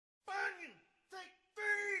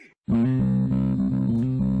Hello,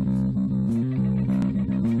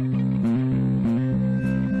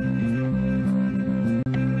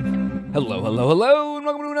 hello, hello, and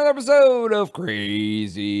welcome to another episode of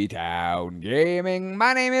Crazy Town Gaming.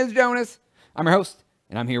 My name is Jonas. I'm your host,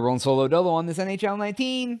 and I'm here rolling solo dolo on this NHL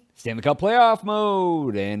 19 Stanley Cup Playoff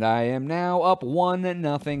mode, and I am now up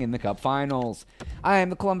 1-0 in the Cup Finals. I am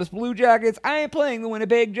the Columbus Blue Jackets. I am playing the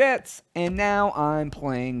Winnipeg Jets, and now I'm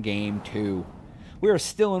playing Game 2. We are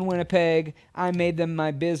still in Winnipeg. I made them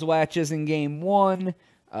my bizwatches in Game 1.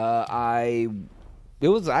 It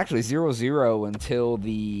was actually 0-0 until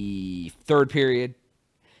the third period,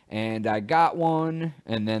 and I got one,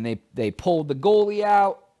 and then they pulled the goalie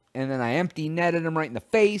out, and then I empty netted him right in the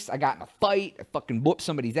face. I got in a fight. I fucking whooped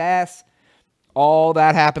somebody's ass. All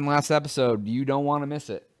that happened last episode. You don't want to miss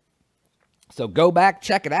it. So go back,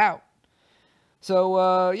 check it out.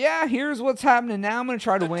 So, yeah, here's what's happening now. I'm going to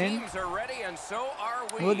try to win. Teams are ready, and so are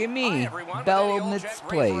we. Look at me, Belmets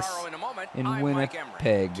Place in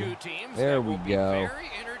Winnipeg. There we go.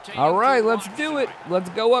 All right, let's do it. Let's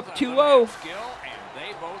go up 2-0.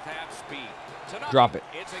 Drop it.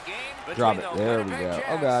 Drop it. There we go.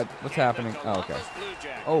 Oh, God. What's happening? Oh, okay.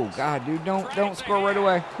 Oh, God, dude. Don't score right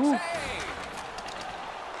away. Whew.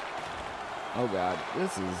 Oh, God.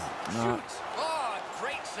 This is not...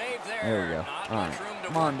 There we go. All right.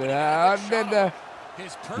 Come on,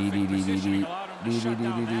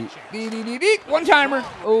 one timer.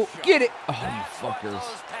 Oh, get it. Oh, you fuckers.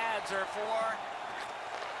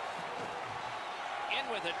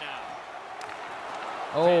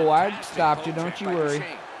 Oh, I stopped you. Don't you worry.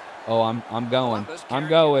 Oh, I'm going. I'm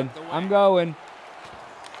going.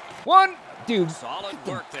 One. Dude,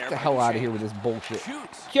 get the hell out of here with this bullshit.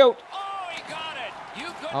 Cute.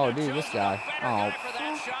 Oh, dude, this guy. Oh,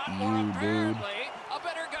 you, dude.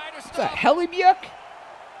 What's that, Hellebuck?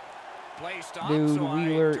 Dude,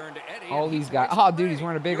 Wheeler, all these guys. Oh, dude, he's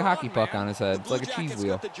wearing a big hockey puck on his head. It's like a cheese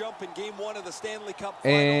wheel.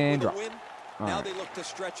 And drop. Right.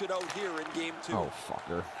 Oh,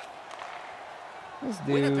 fucker. This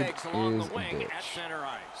dude is a bitch.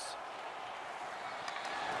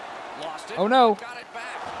 Oh, no.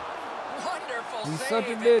 He's such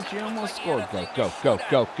a bitch. He almost scored.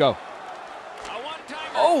 Go.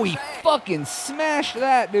 Oh, he fucking smashed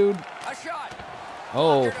that, dude.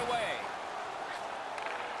 Oh.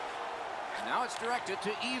 Now it's directed to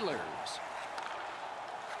Ehlers.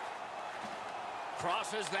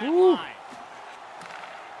 Crosses that line.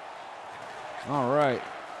 All right.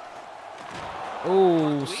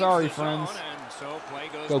 Oh, sorry, friends.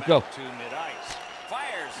 Go.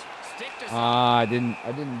 I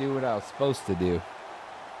didn't do what I was supposed to do.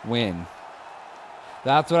 Win.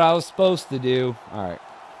 That's what I was supposed to do. All right.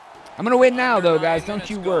 I'm going to win now, though, guys. Don't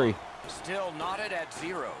you worry. Still knotted at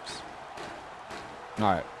zeros.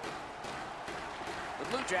 All right. The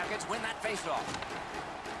Blue Jackets win that faceoff.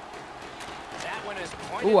 That one is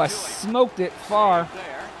pointed. Ooh, I smoked it far.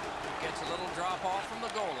 There. Gets a little drop off from the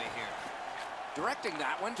goalie here. Directing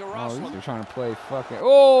that one to Ross. Oh, they're trying to play fucking.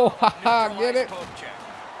 Oh, haha, get it.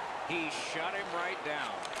 He shut him right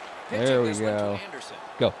down. There we go.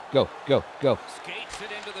 Go. Skates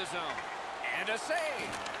it into the zone. And a save.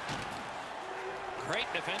 Great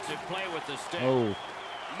defensive play with the stick. Oh.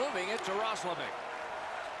 Moving it to Roslovic.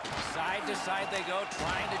 Side to side they go,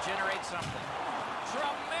 trying to generate something.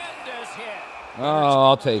 Tremendous hit. Oh,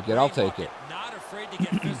 I'll take it. Not afraid to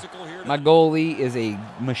get physical here. My goalie is a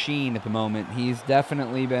machine at the moment. He's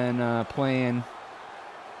definitely been playing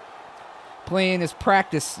his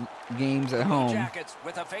practice games at home. Jackets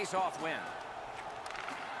with a face-off win.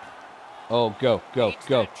 Oh, go. Into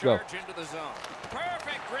the zone.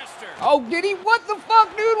 Perfect wrister. Oh, did he? What the fuck,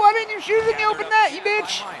 dude? Why didn't you shoot in the open net, you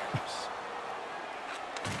bitch?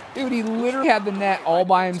 Dude, he literally had the net all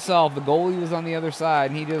by himself. The goalie was on the other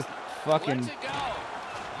side, and he just fucking... Use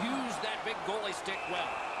that big goalie stick well.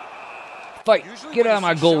 Fight. Get out of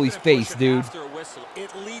my goalie's face, dude.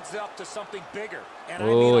 It leads up to something bigger.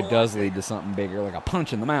 Oh, it does lead to something bigger, like a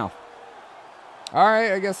punch in the mouth. All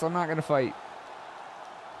right, I guess I'm not going to fight.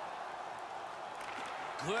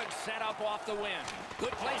 Good setup off the wing.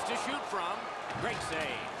 Good place to shoot from. Great save.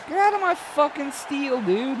 Get out of my fucking steal,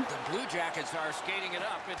 dude. The Blue Jackets are skating it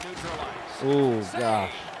up at neutral ice. Oh,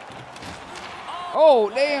 gosh.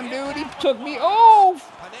 Oh, damn, dude. He took me. Oh,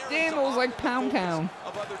 damn, it was like Pound Town.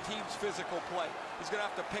 Of other teams' physical play. He's going to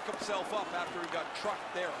have to pick himself up after he got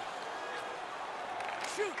trucked there.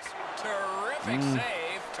 Shoots. Terrific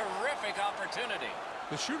save. Terrific opportunity.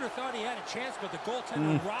 The shooter thought he had a chance, but the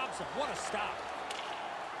goaltender robs him. What a stop.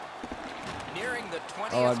 Nearing the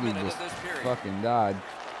 20th minute of this period. Fucking died.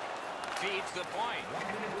 Feeds the point.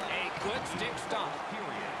 A good stick stop.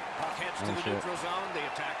 Period. Puck heads to Oh, the shit. neutral zone. The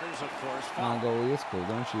attackers, of course, Come on, follow. goalie. It's cool.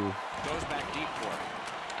 Don't you? Goes back deep for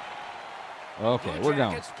it. Okay, Blue we're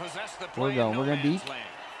going. Jackets possess the We're play in going. no We're going to man's deke. land.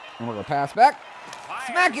 And we're going to pass back. Fires.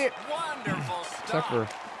 Smack it. Wonderful stuff. Except for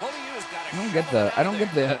Holyu's got I to don't get shovel it the out I of don't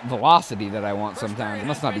get there. the velocity that I want First sometimes. period I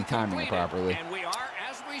must has not be been timing it completed, properly. And we are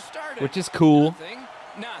as we started. Which is cool.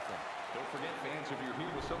 Nothing.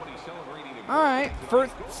 All right,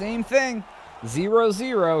 first same thing.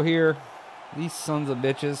 0-0 here. These sons of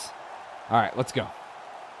bitches. All right, let's go.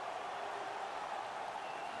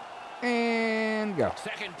 And go.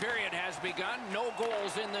 Second period has begun. No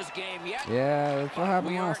goals in this game yet. Yeah, that's what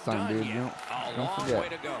happened We last aren't time, done dude. yet. A Don't long forget. way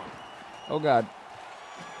to go. Oh God.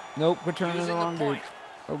 Nope, we're turning Using it the on, dude. point.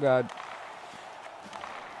 Oh God.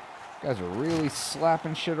 Guys are really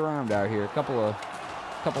slapping shit around out here. A couple of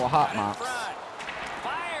hot Out in mops. front.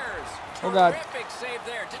 Fires. Oh, God. Terrific save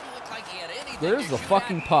there. Didn't look like he had anything Where's to the shoot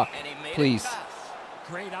fucking at, puck? and he made it Please. tough.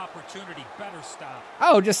 Great opportunity. Better stop.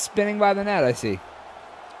 Oh, just spinning by the net, I see.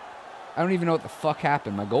 I don't even know what the fuck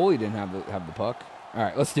happened. My goalie didn't have the puck. All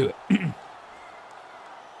right, let's do it. The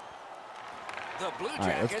Blue All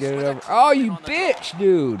right, let's Jackets get it with a over. clean Oh, win you on the draw. bitch,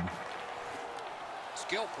 dude.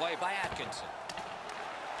 Skill play by Atkinson.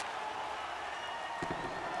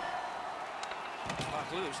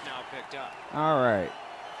 Puck loose, now picked up. All right.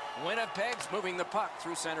 Winnipeg's moving the puck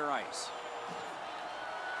through center ice.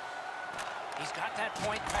 He's got that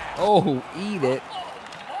point pass. Oh, eat it.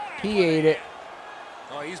 He ate it.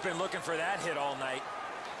 Oh, he's been looking for that hit all night.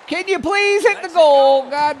 Can you please hit the goal?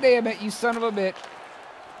 God damn it, you son of a bitch.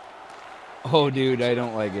 Oh, dude, I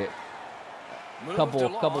don't like it. Moved Couple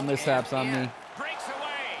along mishaps and on me. in. Breaks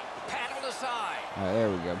away. Paddled aside. All right, there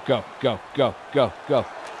we go. Go, go, go, go, go.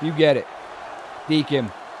 You get it. Deke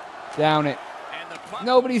him. Down it. And the puck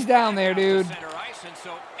Nobody's down back there, out to dude. Center ice, and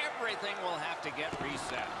so everything will have to get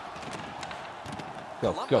reset.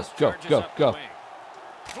 Go, Columbus go, charges go, up the go. wing.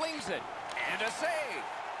 Flings it. And a save.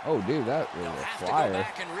 Oh, dude, that was They'll a have to go flyer.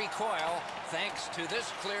 back and recoil thanks to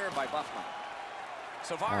this clear by Buffman.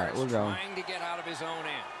 Savard's we're going. trying to get out of his own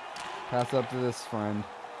end. Pass up to this friend.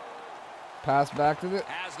 Pass back to the...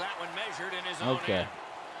 Has that one measured in his own Okay. end.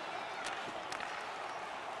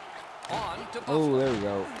 On to Buffalo. Oh, there we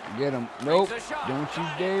go. Get him. Nope. Takes a shot. Don't you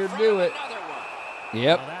Got dare from do it. another one.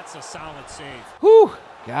 Yep. Well, that's a solid save. Whew.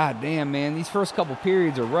 God damn, man. These first couple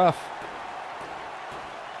periods are rough.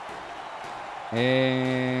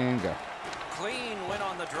 And go. Clean win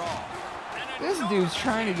on the draw. And This a dude's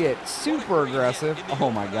trying to get super aggressive. Oh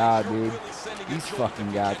my God, dude. These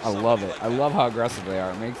fucking guys. I love it. I love how aggressive they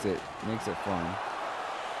are. It makes it fun.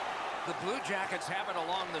 The Blue Jackets have it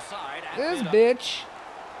along the side. at This mid-ice. bitch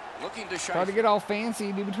Looking to tried to get all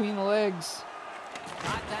fancy, do between the legs.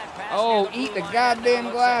 Got that pass Oh, near the eat blue the line, goddamn and now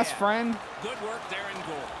looks glass, ahead. friend. Good work there in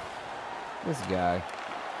goal. This guy.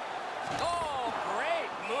 Oh,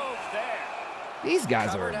 great move there. These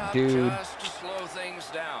guys Covered are, up dude, just to slow things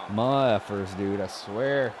down. muffers, dude. I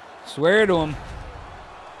swear. Swear to him.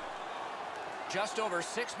 Just over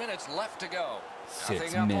 6 minutes left to go. 6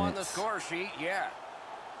 Nothing up on the minutes. score sheet yet.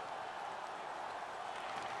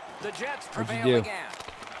 The Jets What'd you prevail do? again.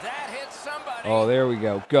 That hits somebody. Oh, there we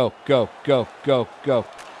go. Go, go, go, go, go.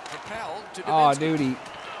 Propelled to Oh, Dubinsky. dude,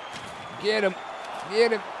 get him.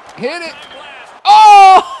 Get him. Hit it. Time blast.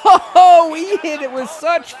 Oh, he hit it with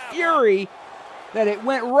such fury that it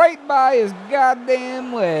went right by his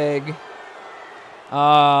goddamn leg.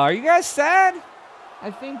 Are you guys sad? I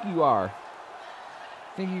think you are.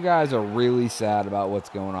 I think you guys are really sad about what's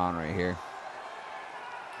going on right here.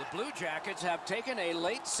 The Blue Jackets have taken a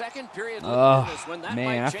late second period lead Oh, in this one. That man,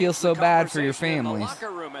 might I feel change so the bad for your conversation in families. The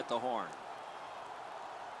locker room at the Horn.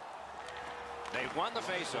 They've won the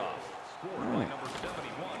faceoff.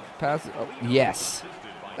 Pass. Oh, yes.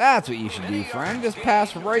 That's what you should do, friend. Just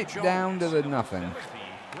pass right down to the nothing.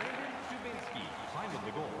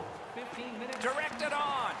 Directed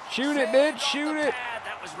on. Shoot it, Saved bitch. off Shoot the it. pad.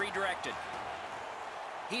 That was redirected.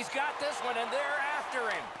 He's got this one, and they're after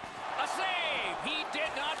him. A save. He did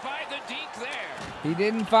not buy the deke there. He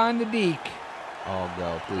didn't find the deke. Oh,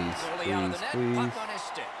 go, please, Goalie out of the please, net. please. Puck on his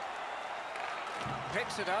stick.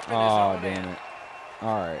 Picks it up in his Oh, own damn end. it.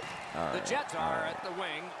 All right, all The right. Jets all are right. at the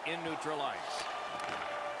wing in neutral ice.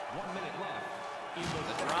 1 minute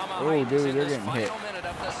left. The drama Oh, heightens dude, in they're this getting final hit. minute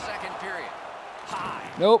of the second period. High.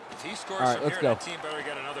 Nope. If he scores All right, from let's here, go. that team better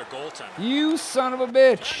get another goaltender. You son of a Turned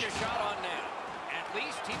bitch. a shot on net. At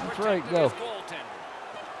least he That's protected right, go. his goaltender.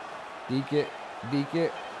 Deke it, deke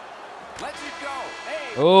it. Lets it go.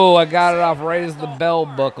 Hey, Oh, I got it off right as at the bell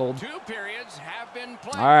horn. buckled. 2 periods have been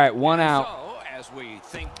played. All right, one And out. So, as we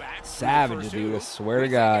think back, through the Savage, first dude, I two, swear we to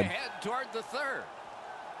think God. ahead toward the third.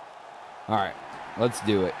 All right, Let's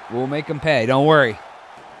do it. We'll make them pay. Don't worry.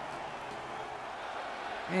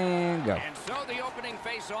 And go. And so the opening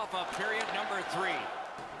face-off of period number 3.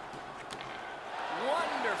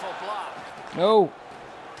 Wonderful block. No.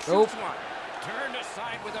 Nope. Shoots one. Turned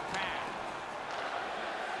aside with a pad.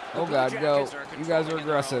 Oh, God, go. You guys are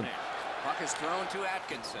aggressive. Puck is thrown to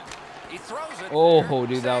Atkinson. He throws it. Oh, there.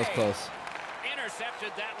 dude, that was Save. close.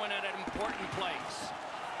 Intercepted that one at an important place.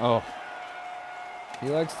 Oh. He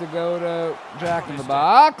likes to go to Jack in the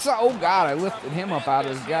box. Oh, God, I lifted him up out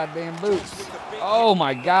of his goddamn boots. Oh,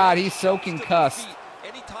 my God, he's so concussed.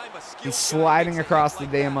 He's sliding across the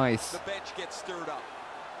damn ice. The bench gets stirred up.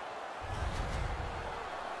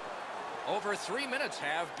 Over 3 minutes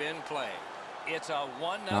have been played. It's a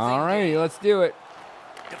 1-0 All right, game. let's do it.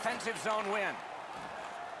 Defensive zone win.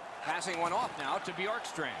 Passing one off now to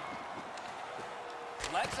Bjorkstrand.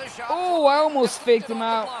 Lets a shot. Oh, I almost Deflected faked him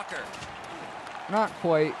off out. the blocker. Not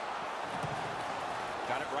quite.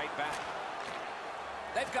 Got it right back.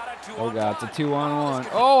 They've got a 2-on-1. Oh, God, it's a 2-on-1. This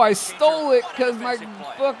could Oh, I be stole it What a because my defensive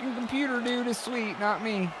play. fucking computer dude is sweet, not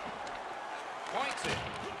me. Points it.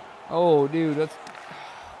 Oh, dude, that's...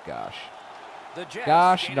 Gosh. The Jets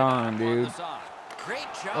Gosh skated darn, out on the dude. side. Great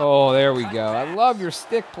job. Oh, there we Cut go. I pass. love your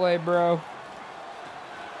stick play, bro.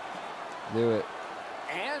 Do it.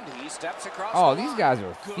 And he steps across Oh, the these line. guys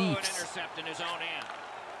are Good thieves. intercept in his own end.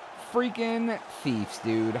 Freaking thieves,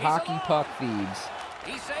 dude. He's Hockey alone. puck thieves.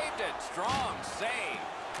 He saved it. Strong save.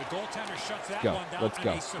 The goaltender shuts that Go. one down. Let's on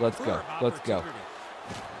go. a Let's go. superb Let's go. opportunity.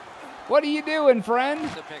 What are you doing, friend?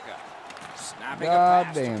 The pickup. Snapping God a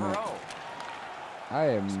pass damn to it. Perot. I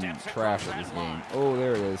am Steps trash across at this that game. line. Oh,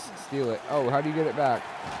 there it is. Steal it. Oh, how do you get it back?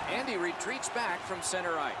 And he retreats back from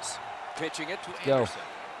center ice. Pitching it to Go. Anderson.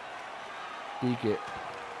 Deke it.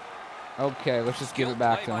 Okay, let's just give Skilled it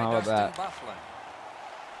back play to him. by How about that? Dustin Byfuglien.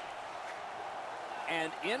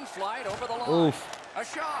 And in flight over the line. Oof. A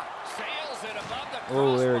shot. Sails it above the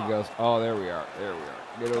Oh, there he crossbar. goes. Oh, there we are. There we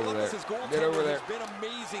are. Get over there. Columbus's goaltender Get over there. has been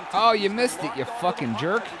amazing Oh, tonight. you He's missed been it, you locked onto fucking the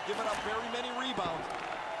jerk. puck, hasn't given up very many rebounds,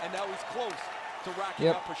 and now he's close to racking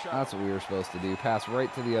Yep, up a shot. that's what we were supposed to do. Pass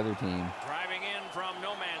right to the other team. Driving in from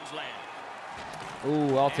no man's land.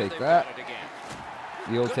 Ooh, I'll And take they've that. got it again.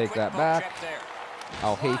 You'll Good take quick that poke back. check there.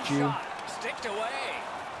 I'll Slot hate you. shot. Sticked away.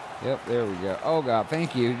 Yep, there we go. Oh, God,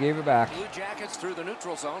 thank you. Gave it back. Blue Jackets through the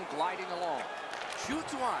neutral zone, gliding along.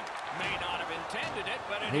 Shoots one. May not have intended it,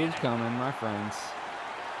 but it Who's hit it. coming, my friends?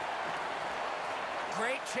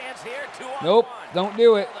 Great chance here. 2-on-1. Nope, don't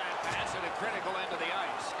do it. That pass at a critical end of the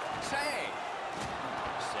ice. Save.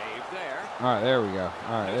 Save there. All right, there we go.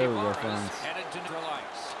 All right, there we go, Tavares friends. Headed to neutral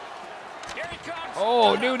ice. Here he comes.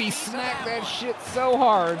 Oh, Got dude, a he piece of smacked that one. shit so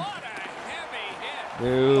hard. What a heavy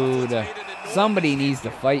hit. Dude, somebody needs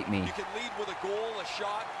to fight me. You can lead with a goal, a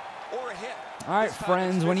shot, or a hit. All right, This time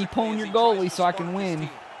friends, it's when you physically pull as your he tries goalie to so I spark can his win. team.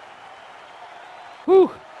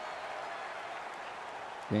 Whew.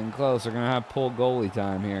 Getting close. They're going to have pull goalie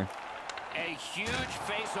time here. A huge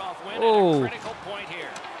face-off win Oh. at a critical point here.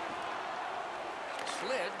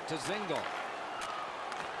 Slid to Zingle.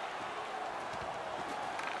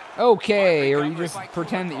 Okay, or Smart you just recovery by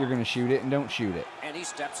pretend that you're Kulikov. going to shoot it and don't shoot it. And he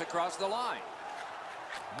steps across the line.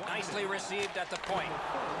 Nicely received at the point.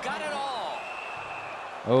 Got it all.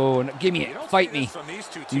 Oh, no, give me You it. don't Fight see me. this from these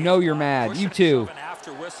two You teams know a you're lot. mad. Pushing You and too. shoving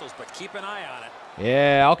after whistles, but keep an eye on it.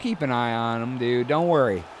 Yeah, I'll keep an eye on him, dude. Don't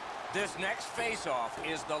worry. This next face-off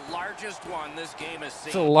is the largest one this game has It's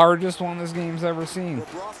the seen. largest one this game's ever seen.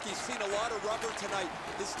 Bobrovsky's seen a lot of rubber tonight.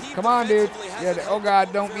 His team Come on, dude. defensively Yeah, hasn't oh, held God,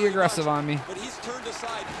 the don't ball be very aggressive much, on me. But he's turned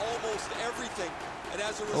aside almost everything, and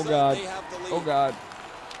as a result, Oh, God. they have the lead. Oh, God.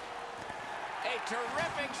 A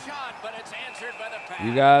terrific shot, but it's answered by the pass.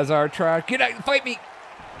 You guys are trying. Get out. Fight me.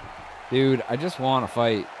 Dude, I just want to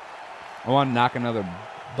fight. I want to knock another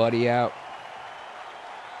buddy out.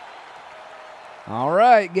 All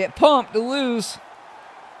right, get pumped to lose.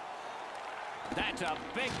 That's a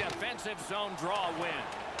big defensive zone draw win.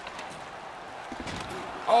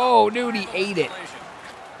 Oh, dude, he ate it.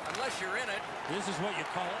 Unless you're in it. This is what you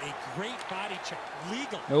call a great body check.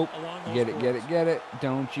 Legal. Nope. Along those Get it, get boards. it, get it.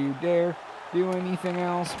 Don't you dare do anything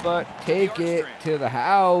else but take it to the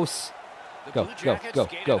house. The Go, Blue go, Jackets go,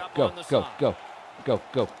 skated go, up go, on the go, side. go, go,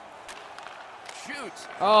 go. Shoots.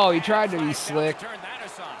 Oh, he tried to be Five down slick. turn that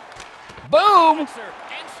aside. Boom! Boxer,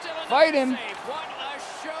 and still another Fight him. save. What a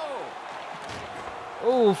show.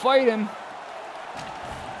 Oh, fight him.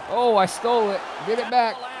 Oh, I stole it. Get it Got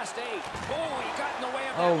back. The last 8. Oh, he got in the way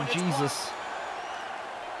of that Oh, when it's Jesus.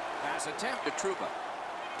 blocked. Pass attempt to Trouba.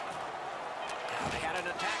 Now they had an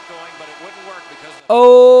attack going, but it wouldn't work because of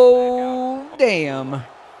Oh, damn.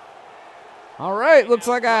 All right, looks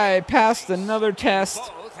like I passed another test.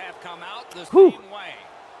 both have come out the Whew. same way.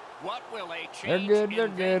 What will a They're change good. They're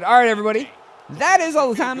in good. Vegas All right, everybody. make? That is all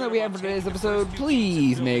the time that we have for today's episode.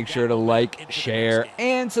 Please make sure to like, share,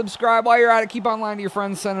 and subscribe while you're at it. Keep online to your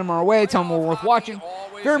friends. Send them our way. Tell them we're worth watching.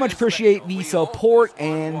 Very much appreciate the support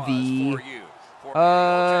and the,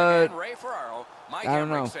 I don't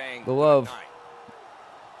know, the love.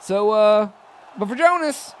 So, but for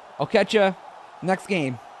Jonas, I'll catch you next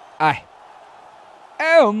game. Aye.